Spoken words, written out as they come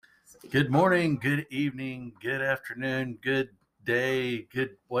Good morning, good evening, good afternoon, good day,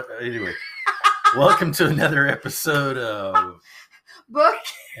 good what anyway. Welcome to another episode of Book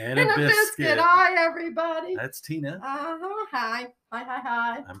and and a a biscuit. Biscuit. Hi, everybody. That's Tina. Hi.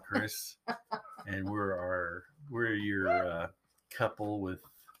 Hi. I'm Chris. And we're your couple with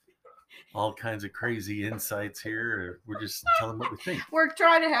all kinds of crazy insights here. We're just telling what we think. We're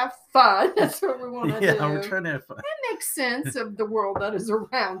trying to have fun. That's what we want to do. Yeah, we're trying to have fun. And make sense of the world that is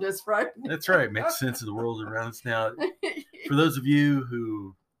around us, right? That's right. Make sense of the world around us. Now, for those of you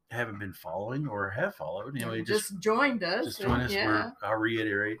who haven't been following or have followed, you just joined us. Just join us. Yeah. I'll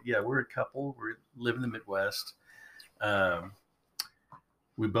reiterate. Yeah, we're a couple. We live in the Midwest.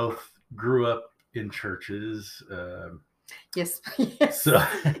 We both grew up in churches. Yes. So,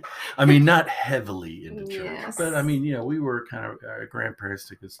 I mean, not heavily into church, Yes. but we were kind of our grandparents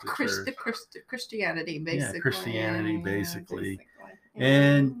took us to church. Christianity, basically. Yeah, Christianity, basically.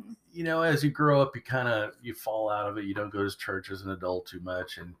 And as you grow up, you fall out of it. You don't go to church as an adult too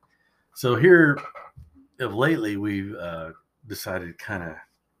much, and so here of lately we've decided to kind of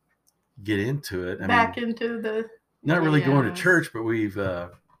get into it. Into the not really going to church, but we've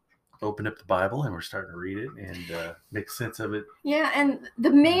opened up the Bible and we're starting to read it and make sense of it. Yeah, and the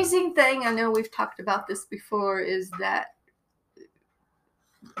amazing thing, I know we've talked about this before, is that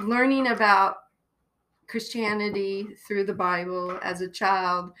learning about Christianity through the Bible as a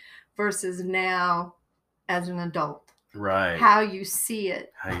child versus now as an adult. Right. How you see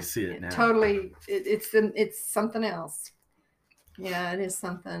it. How you see it now. Totally. It's something else. Yeah, it is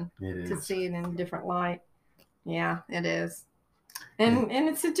something. To see it in a different light. Yeah, it is. And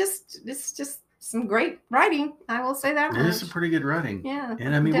it's just some great writing. I will say that. It is some pretty good writing. Yeah.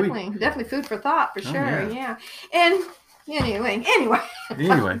 And I mean, definitely food for thought for sure. Yeah. And anyway.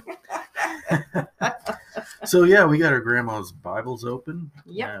 So yeah, we got our grandma's Bibles open,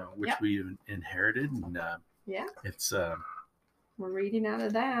 which we inherited, and it's we're reading out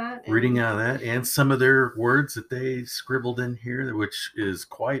of that. And some of their words that they scribbled in here, which is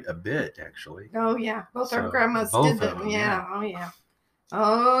quite a bit actually. Oh yeah, both our grandmas did them. Yeah.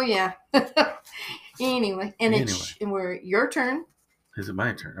 Oh yeah. Anyway, and we're your turn. Is it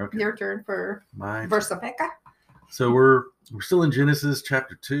my turn? Okay. Your turn for my Versapeka. So we're still in Genesis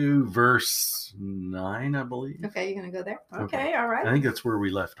chapter 2, verse 9, I believe. Okay, you're gonna go there. Okay, all right. I think that's where we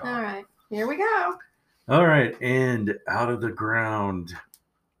left off. All right, here we go. All right, and out of the ground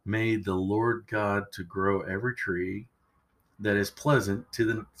made the Lord God to grow every tree that is pleasant to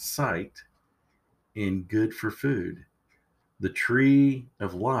the sight and good for food. The tree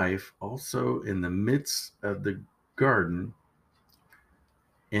of life also in the midst of the garden,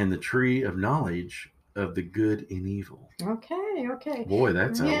 and the tree of knowledge of the good and evil. Okay. Boy,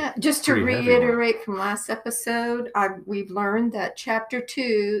 that's just to reiterate from last episode, we've learned that chapter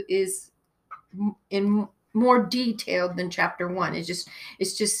 2 is in more detailed than chapter 1.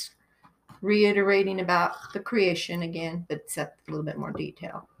 It's just reiterating about the creation again, but it's a little bit more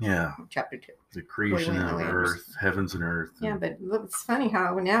detail. Yeah. Chapter 2. The creation of earth, heavens and earth. Yeah, but it's funny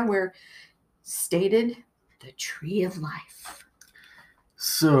how now we're stated the tree of life.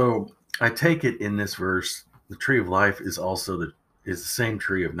 So I take it in this verse, the tree of life is also the same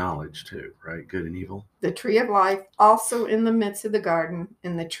tree of knowledge too, right? Good and evil. The tree of life also in the midst of the garden,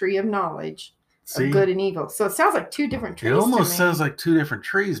 and the tree of knowledge of good and evil. So it sounds like two different trees. It almost sounds like two different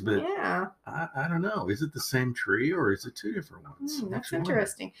trees, but yeah, I don't know. Is it the same tree or is it two different ones? That's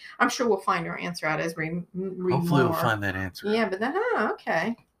interesting. I'm sure we'll find our answer out as we read Hopefully more. We'll find that answer. Yeah, but then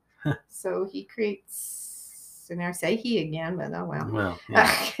okay. So he creates. And I say he again, but oh well. Well,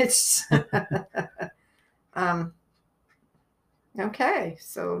 yeah. Okay,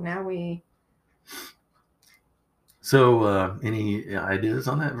 so now we. So, any ideas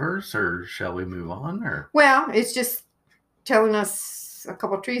on that verse, or shall we move on? Or it's just telling us a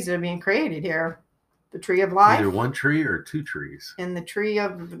couple of trees that are being created here: the tree of life, either one tree or two trees, and the tree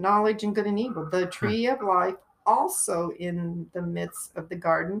of knowledge and good and evil. The tree of life also in the midst of the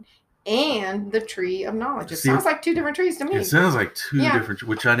garden. And the tree of knowledge. It sounds like two different trees to me. It sounds like two different,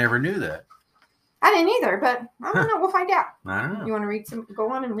 which I never knew that. I didn't either, but I don't know. We'll find out. I don't know. You want to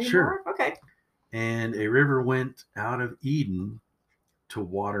go on and read more? Okay. And a river went out of Eden to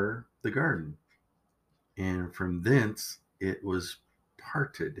water the garden. And from thence it was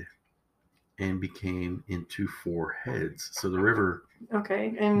parted and became into 4 heads. So the river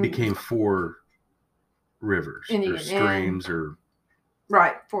and became 4 rivers or streams or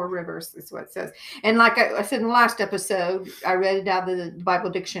Right, 4 rivers is what it says. And like I said in the last episode, I read it out of the Bible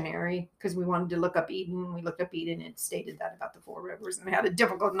dictionary because we wanted to look up Eden. We looked up Eden and it stated that about the 4 rivers, and had a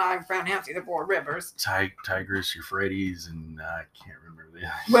difficult time pronouncing the 4 rivers. Tigris, Euphrates, and I can't remember the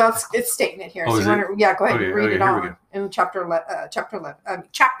other. Well, it's stating it here. Oh, so is you it? want to, yeah, go ahead and read Okay, it here we on go. in chapter 11,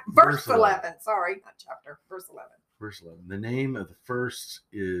 verse 11. Sorry, not chapter, verse 11. Verse 11. The name of the first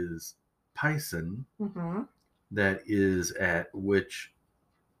is Pison, Mm-hmm. that is at which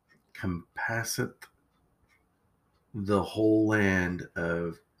compasseth the whole land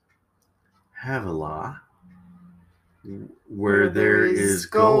of Havilah, where there is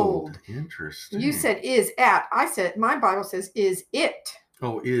gold. Interesting. You said is at. I said my Bible says is it.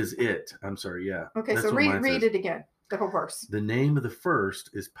 Oh, is it? I'm sorry. Yeah. Okay, That's so what mine read says. it again. The whole verse. The name of the first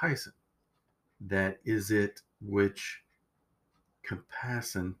is Pison, that is it which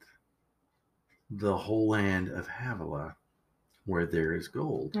compasseth the whole land of Havilah, where there is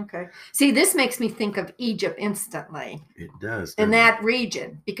gold. Okay. See, this makes me think of Egypt instantly. It does. In doesn't that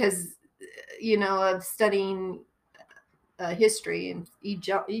region, because of studying history in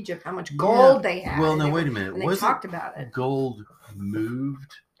Egypt, how much gold they had. Well, now wait a minute. And they Wasn't talked about it. gold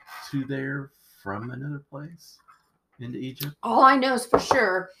moved to there from another place into Egypt? All I know is for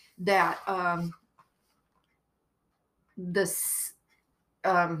sure that I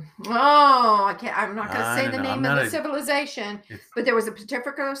can't. I'm not going to say the name of the civilization, but there was a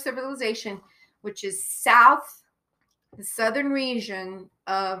particular civilization which is the southern region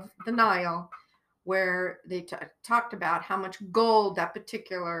of the Nile, where they talked about how much gold that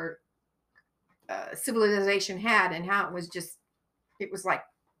particular civilization had, and how it was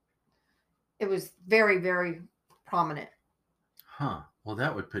very, very prominent. Huh. Well,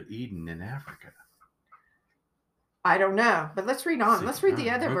 that would put Eden in Africa. I don't know, but let's read on. Let's read the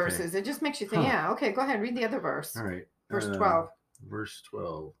other okay. verses. It just makes you think, yeah, okay, go ahead, read the other verse. All right. Verse 12. Verse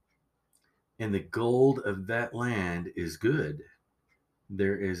 12. And the gold of that land is good.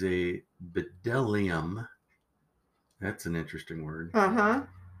 There is a bdellium. That's an interesting word. Uh-huh.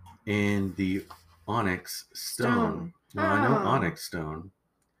 And the onyx stone. Now, I know onyx stone.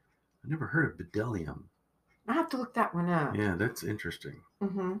 I never heard of bdellium. I have to look that one up. Yeah, that's interesting.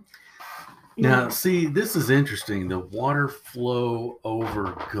 Mm-hmm. Now, see, this is interesting. The water flow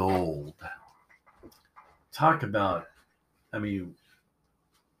over gold. Talk about, the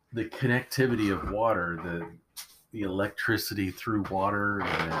connectivity of water, the electricity through water.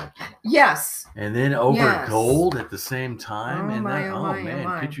 Yes. And then over gold at the same time. Oh, and my, that, oh, my, man, oh,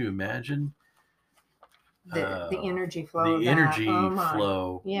 my. could you imagine? The energy flow. The energy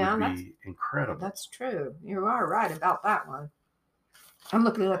flow would be incredible. That's true. You are right about that one. I'm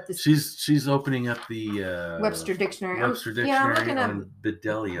looking up this. She's opening up the Webster Dictionary. Webster Dictionary I'm looking on up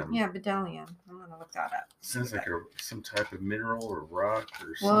bdellium. Yeah, bdellium. I'm gonna look that up. Sounds like some type of mineral or rock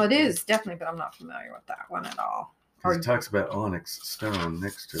or something. Well, it is definitely, but I'm not familiar with that one at all. It talks about onyx stone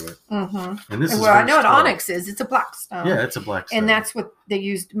next to it. Mm-hmm. And this is I know what 12. onyx is. It's a black stone. Yeah, it's a black stone. And that's what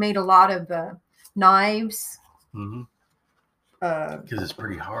they made a lot of knives. Mm-hmm. Because it's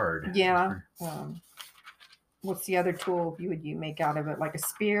pretty hard. Yeah. What's the other tool you make out of it? Like a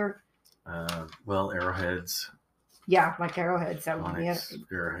spear? Well, arrowheads. Yeah, like arrowheads. That would be it.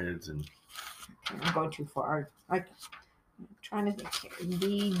 Arrowheads and. I'm going too far. I'm trying to think here.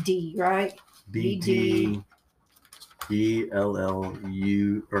 BD, right? BD.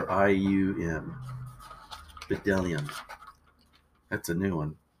 BLLU or IUM. Bdellium. That's a new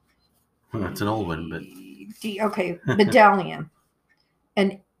one. Well, it's an old one, but. Okay, bdellium.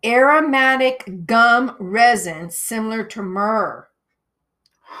 An aromatic gum resin similar to myrrh.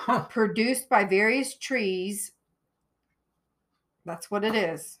 Huh. Produced by various trees. That's what it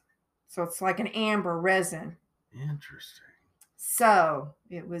is. So it's like an amber resin. Interesting. So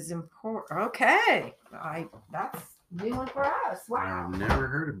it was important. Okay. That's a new one for us. Wow. I've never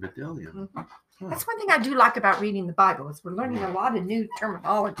heard of bdellium. Mm-hmm. Huh. That's one thing I do like about reading the Bible is we're learning a lot of new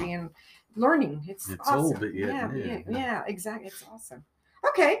terminology and learning. It's awesome. Old, but yet new. Yeah, exactly. It's awesome.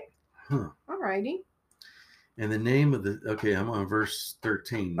 Okay. Huh. All righty. And the name of I'm on verse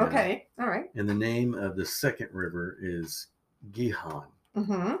 13 now. Okay. All right. And the name of the second river is Gihon.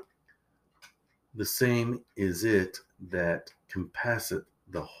 Mm-hmm. The same is it that compasseth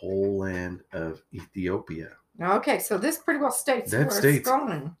the whole land of Ethiopia. Okay, so this pretty well states where it's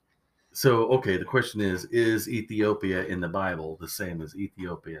going. So, the question is Ethiopia in the Bible the same as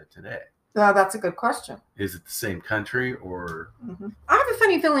Ethiopia today? That's a good question. Is it the same country or? Mm-hmm. I have a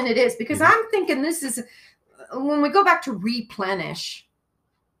funny feeling it is because I'm thinking this is when we go back to replenish.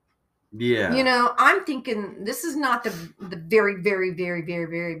 Yeah. You know, I'm thinking this is not the very, very, very, very,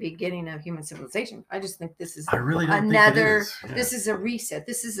 very beginning of human civilization. I just think this is I really don't think it another. is. Yeah. This is a reset.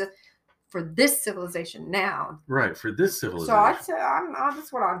 This is for this civilization now. Right, for this So civilization. I'd say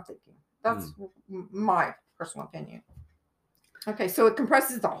that's what I'm thinking. That's my personal opinion. Okay, so it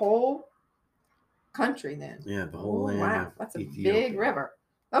compresses the whole country then. Yeah, the whole land. Wow, that's a Ethiopia. big river.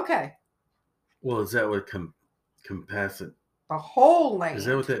 Okay. Well, is that what compassant? The whole land. Is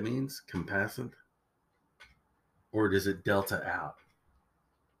that what that means? Compassant? Or does it delta out?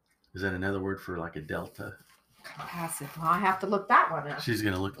 Is that another word for like a delta? Compassant. Well, I have to look that one up. She's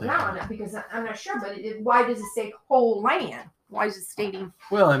going to look that one up because I'm not sure. But why does it say whole land? Why is it stating?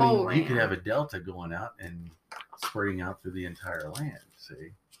 Well, I mean, whole you land? could have a delta going out and spreading out through the entire land.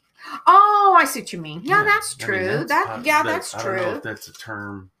 See? Oh, I see what you mean. Yeah, that's I true. mean, that's I true. don't know if that's a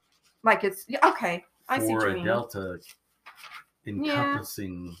term. Like it's okay. I see what for you a mean. delta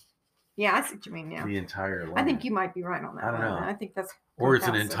encompassing Yeah, I see what you mean now. the entire land. I think you might be right on that. I don't know. I think that's or it's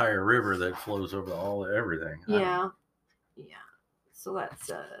an compassant. entire river that flows over everything. I don't know. Yeah. So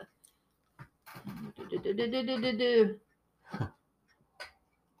that's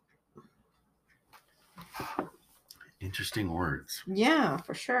Interesting words. Yeah,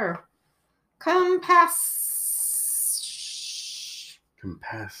 for sure. Compassant.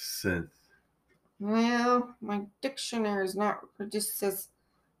 Well, my dictionary is not. It just says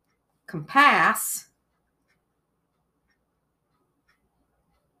compass.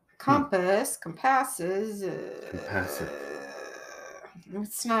 Compass, compasses. Compassant.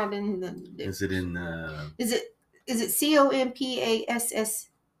 It's not in the. Is it in the Is it COMPASS?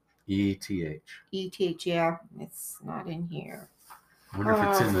 ETH? ETH, yeah. It's not in here. I wonder if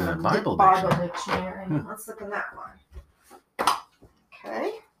it's in the Bible Dictionary. Let's look in that one.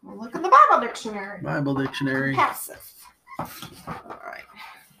 Okay. We'll look in the Bible Dictionary. Bible Dictionary. Compasseth. All right.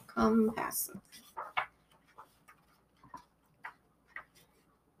 Compasseth.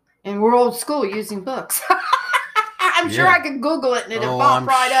 And we're old school using books. I'm sure I could Google it and it'll pop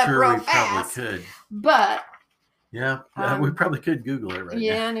right up real fast. Probably could. But yeah, we probably could Google it right now.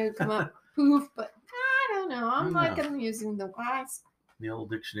 Yeah, and it would come up poof, but I don't know. I'm using the eyes. The old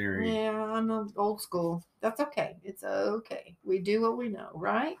dictionary. Yeah, I'm old school. That's okay. It's okay. We do what we know,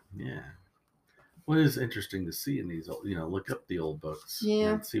 right? Yeah. Well, it is interesting to see in these, look up the old books.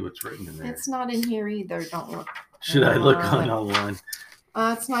 Yeah. And see what's written in there. It's not in here either. Don't look. Should I look online?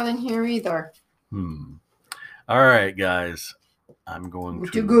 It's not in here either. All right, guys. I'm going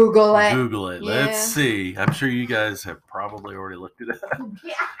to Google it. Google it. Yeah. Let's see. I'm sure you guys have probably already looked it up.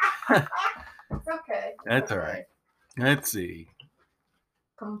 Yeah. It's okay. That's all right. Let's see.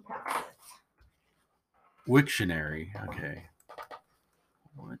 Compasseth. Wiktionary. Okay.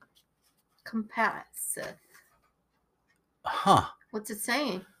 What? Compasseth. Huh. What's it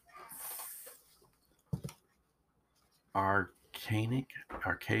saying? Archaic,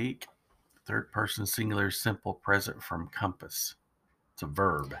 third person singular, simple present from compass. It's a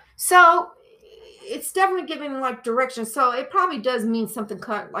verb. So it's definitely giving like direction. So it probably does mean something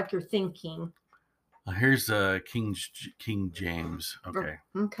like you're thinking. Here's King James. Okay.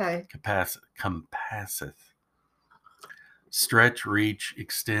 Okay. Compasseth. Stretch, reach,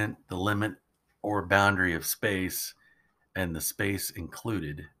 extent, the limit or boundary of space, and the space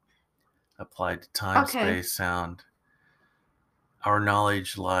included. Applied to time, space, sound. Our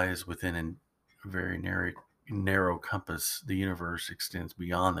knowledge lies within a very narrow compass. The universe extends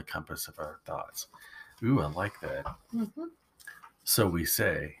beyond the compass of our thoughts. Ooh, I like that. Mm-hmm. So we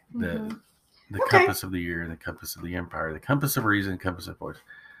say that the compass of the year and the compass of the empire, the compass of reason, compass of voice.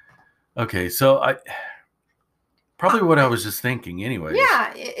 Okay, so probably what I was just thinking anyway.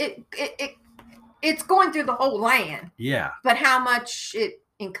 Yeah, it's going through the whole land. Yeah. But how much it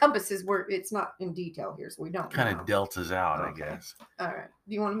encompasses, where it's not in detail here, so we don't kind of deltas out, I guess. All right.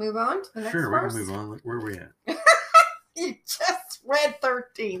 Do you want to move on to the next verse? Sure, we can move on. Where are we at? You just read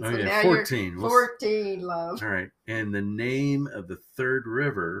 13. So now 14. You're 14, love. All right. And the name of the third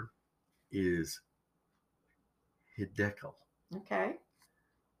river is Hiddekel. Okay.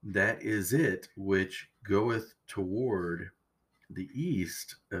 That is it which goeth toward the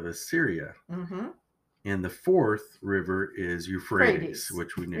east of Assyria. Mm-hmm. And the fourth river is Euphrates,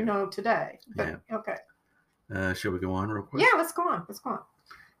 which we knew. We know today. But, yeah. Okay. Shall we go on real quick? Yeah, let's go on.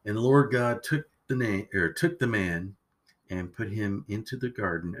 And the Lord God took the man and put him into the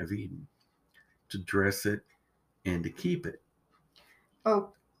Garden of Eden to dress it and to keep it.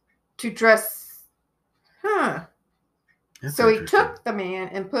 Oh, to dress. Huh. That's so he took the man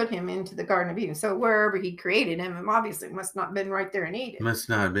and put him into the Garden of Eden. So wherever he created him obviously must not have been right there in Eden. Must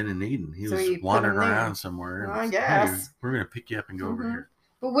not have been in Eden. He was wandering around somewhere. I guess. Hey, we're going to pick you up and go over here.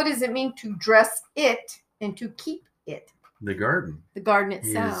 But what does it mean to dress it and to keep it? The garden. The garden He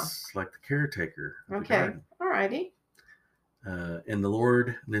itself. is like the caretaker of the Okay. garden. All righty. And the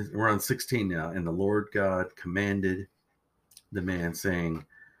Lord, we're on 16 now, and the Lord God commanded the man, saying,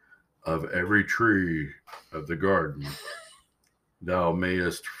 of every tree of the garden thou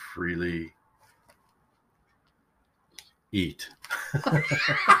mayest freely eat.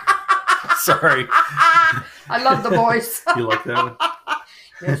 Sorry. I love the voice. You like that one?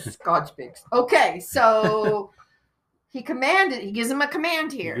 Yes, God speaks. Okay, so he gives him a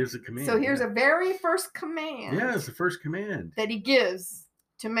command here. He gives a command. So here's a very first command. Yeah, it's the first command that he gives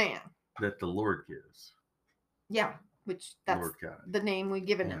to man. That the Lord gives. Yeah, which that's Lord God. the name we've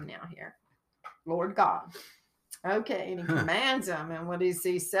given him now here. Lord God. Okay, and he commands him. And what does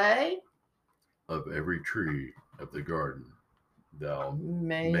he say? Of every tree of the garden thou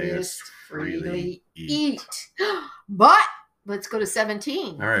mayest freely eat. But let's go to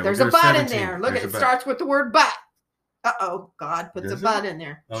 17. All right, there's a but in there. Look, it starts with the word but. Uh-oh, God puts a but in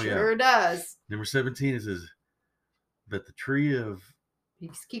there. Oh, sure does. Number 17, it says, but the tree of...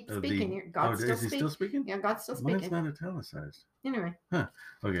 He keeps speaking here. God's is he still speaking? Yeah, God's still speaking. Mine's not italicized. Anyway.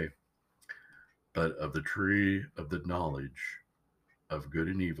 Okay. But of the tree of the knowledge of good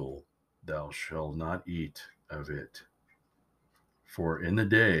and evil, thou shalt not eat of it. For in the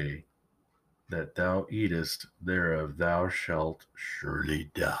day that thou eatest thereof, thou shalt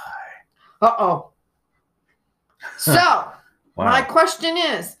surely die. Uh-oh. So, my question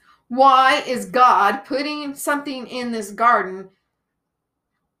is, why is God putting something in this garden?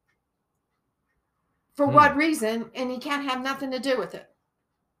 For what reason? And he can't have nothing to do with it.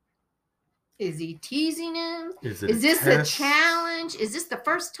 Is he teasing him? Is this a challenge? Is this the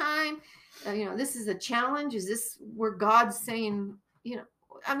first time? This is a challenge. Is this where God's saying,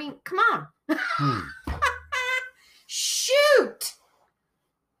 I mean, come on. Shoot.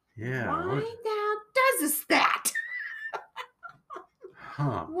 Yeah. Why thou does that?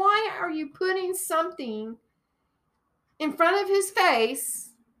 Why are you putting something in front of his face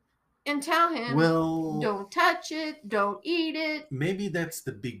and tell him, don't touch it, don't eat it? Maybe that's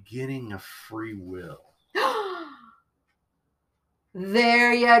the beginning of free will.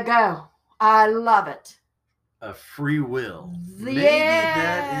 There you go. I love it. A free will. Yes. Maybe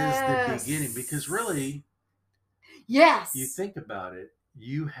that is the beginning, because really, yes, you think about it,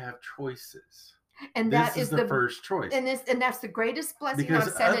 you have choices. And this is the first choice. And that's the greatest blessing. Because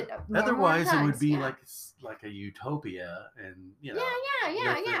I've said it otherwise times. It would be like a utopia, and Yeah.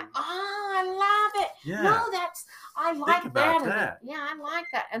 Oh, I love it. Yeah. No, I like Think about that. that. Yeah, I like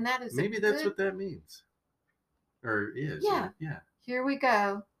that. And that is maybe that's what that means. Or is. Yeah. Yeah. Here we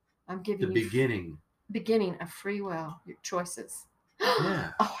go. I'm giving the you beginning of free will, your choices.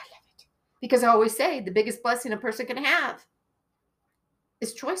 Yeah. Oh, I love it. Because I always say the biggest blessing a person can have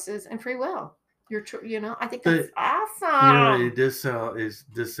is choices and free will. I think that's awesome. It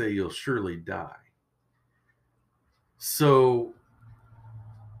does say you'll surely die. So,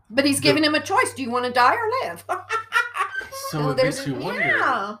 but he's giving him a choice. Do you want to die or live? So it makes you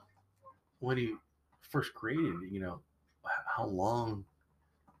wonder, when he first created, how long?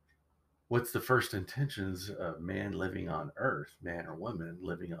 What's the first intentions of man living on Earth, man or woman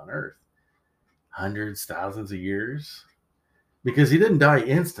living on Earth? Hundreds, thousands of years, because he didn't die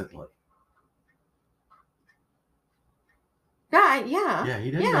instantly. Yeah,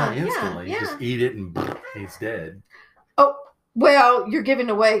 he didn't die instantly. Yeah. Just eat it and he's dead. Oh, well, you're giving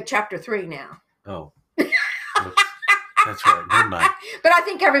away chapter 3 now. Oh. That's right. Never mind. But I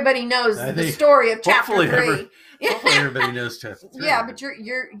think everybody knows the story of chapter 3. Hopefully everybody knows chapter 3. Yeah,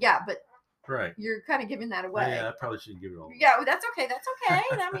 but right. You're kind of giving that away. Yeah, I probably shouldn't give it all. Yeah, that's okay.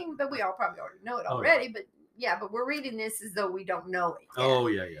 I mean, but we all probably already know it already. Yeah. But we're reading this as though we don't know it yet. Oh,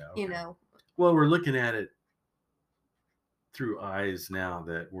 yeah. Okay. Well, we're looking at it through eyes now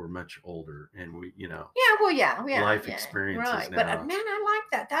that we're much older, and we, life experiences right. now. But man, I like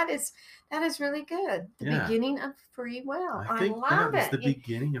that. That is really good. The beginning of free will. I think love that is the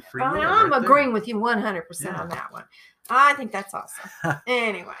beginning of free will. I'm agreeing with you 100% on that one. I think that's awesome.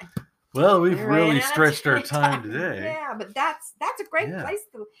 Anyway. Well, we've really stretched our time today. Yeah, but that's a great place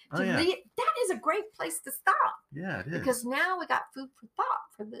to lead. That is a great place to stop. Yeah, it is. Because now we got food for thought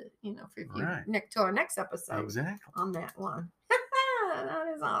for the, to our next episode. Exactly. On that one.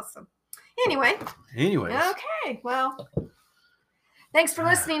 That is awesome. Anyways. Okay. Well, thanks for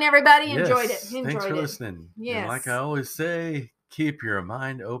listening, everybody. Enjoyed it. Thanks for listening. Yes. And like I always say, keep your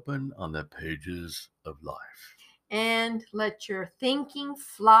mind open on the pages of life. And let your thinking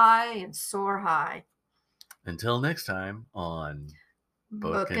fly and soar high. Until next time on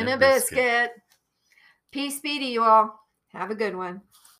Book and a Biscuit. Peace be to you all. Have a good one.